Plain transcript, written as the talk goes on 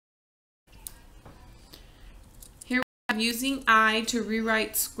using I to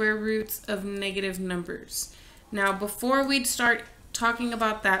rewrite square roots of negative numbers. Now, before we start talking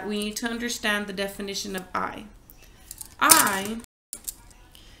about that, we need to understand the definition of I. I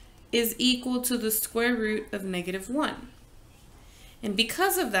is equal to the square root of -1. And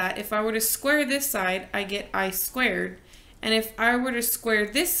because of that, if I were to square this side, I get I squared. And if I were to square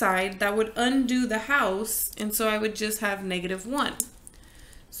this side, that would undo the house, and so I would just have -1.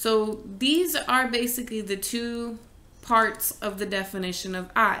 So these are basically the two parts of the definition of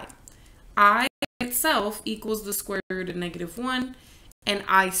I. I itself equals the square root of -1, and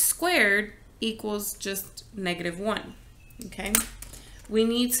I squared equals just -1. Okay? We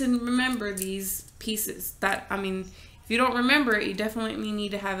need to remember these pieces. If you don't remember it, you definitely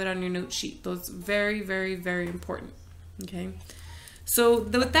need to have it on your note sheet. Those are very, very, very important. Okay? So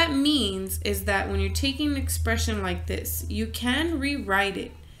what that means is that when you're taking an expression like this, you can rewrite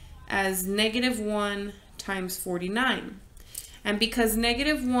it as -1 times 49. And because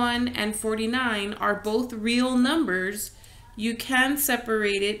 -1 and 49 are both real numbers, you can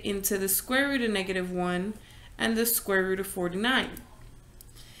separate it into the square root of -1 and the square root of 49.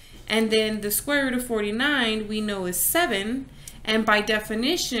 And then the square root of 49 we know is 7, and by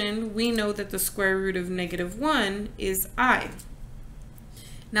definition we know that the square root of -1 is I.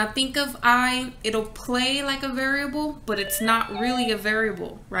 Now think of I, it'll play like a variable, but it's not really a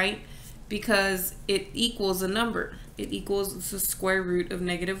variable, right? Because it equals a number. It equals the square root of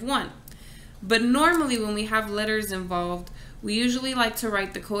 -1. But normally when we have letters involved, we usually like to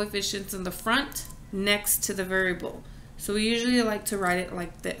write the coefficients in the front next to the variable. So we usually like to write it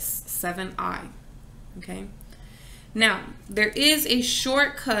like this, 7i, okay? Now, there is a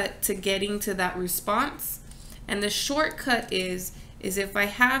shortcut to getting to that response, and the shortcut is if I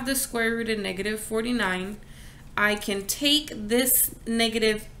have the square root of -49, I can take this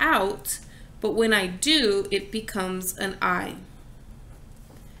negative out, but when I do, it becomes an I.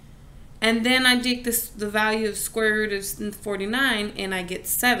 And then I take the value of square root of 49 and I get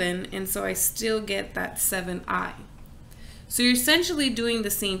 7, and so I still get that 7i. So you're essentially doing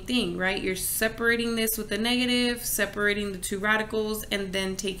the same thing, right? You're separating this with a negative, separating the two radicals, and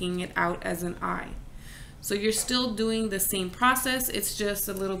then taking it out as an I. So you're still doing the same process. It's just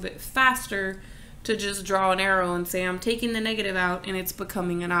a little bit faster to just draw an arrow and say I'm taking the negative out and it's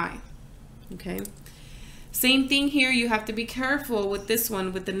becoming an I. Okay? Same thing here. You have to be careful with this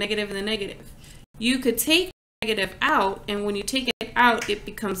one, with the negative and the negative. You could take the negative out, and when you take it out, it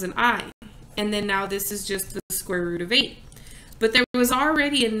becomes an I. And then now this is just the square root of 8. But there was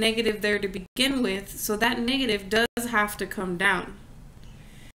already a negative there to begin with, so that negative does have to come down.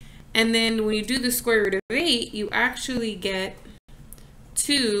 And then when you do the square root of 8, you actually get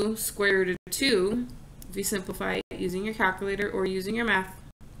 2 square root of 2, if you simplify it using your calculator or using your math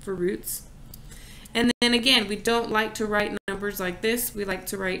for roots. And then again, we don't like to write numbers like this. We like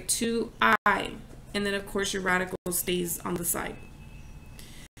to write 2i. And then of course your radical stays on the side.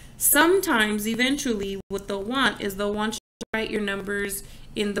 Sometimes, eventually, what they'll want is they'll want you to write your numbers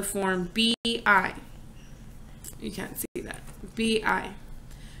in the form bi. You can't see that. Bi.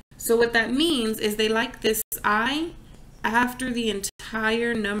 So what that means is they like this I after the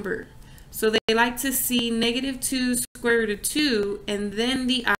entire number. So they like to see -2 square root of 2 and then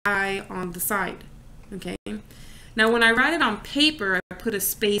the I on the side. Okay. Now when I write it on paper, I put a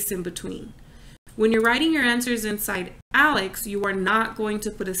space in between. When you're writing your answers inside ALEKS, you are not going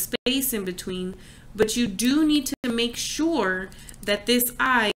to put a space in between, but you do need to make sure that this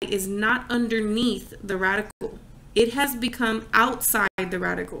I is not underneath the radical. It has become outside the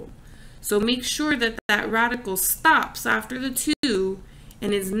radical. So make sure that that radical stops after the 2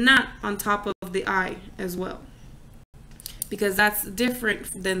 and is not on top of the I as well, because that's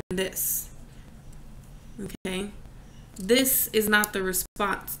different than this. Okay? This is not the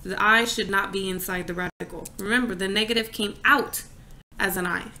response. The I should not be inside the radical. Remember, the negative came out as an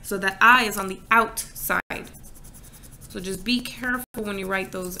I, so that I is on the outside. So just be careful when you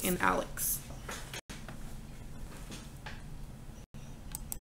write those in ALEKS.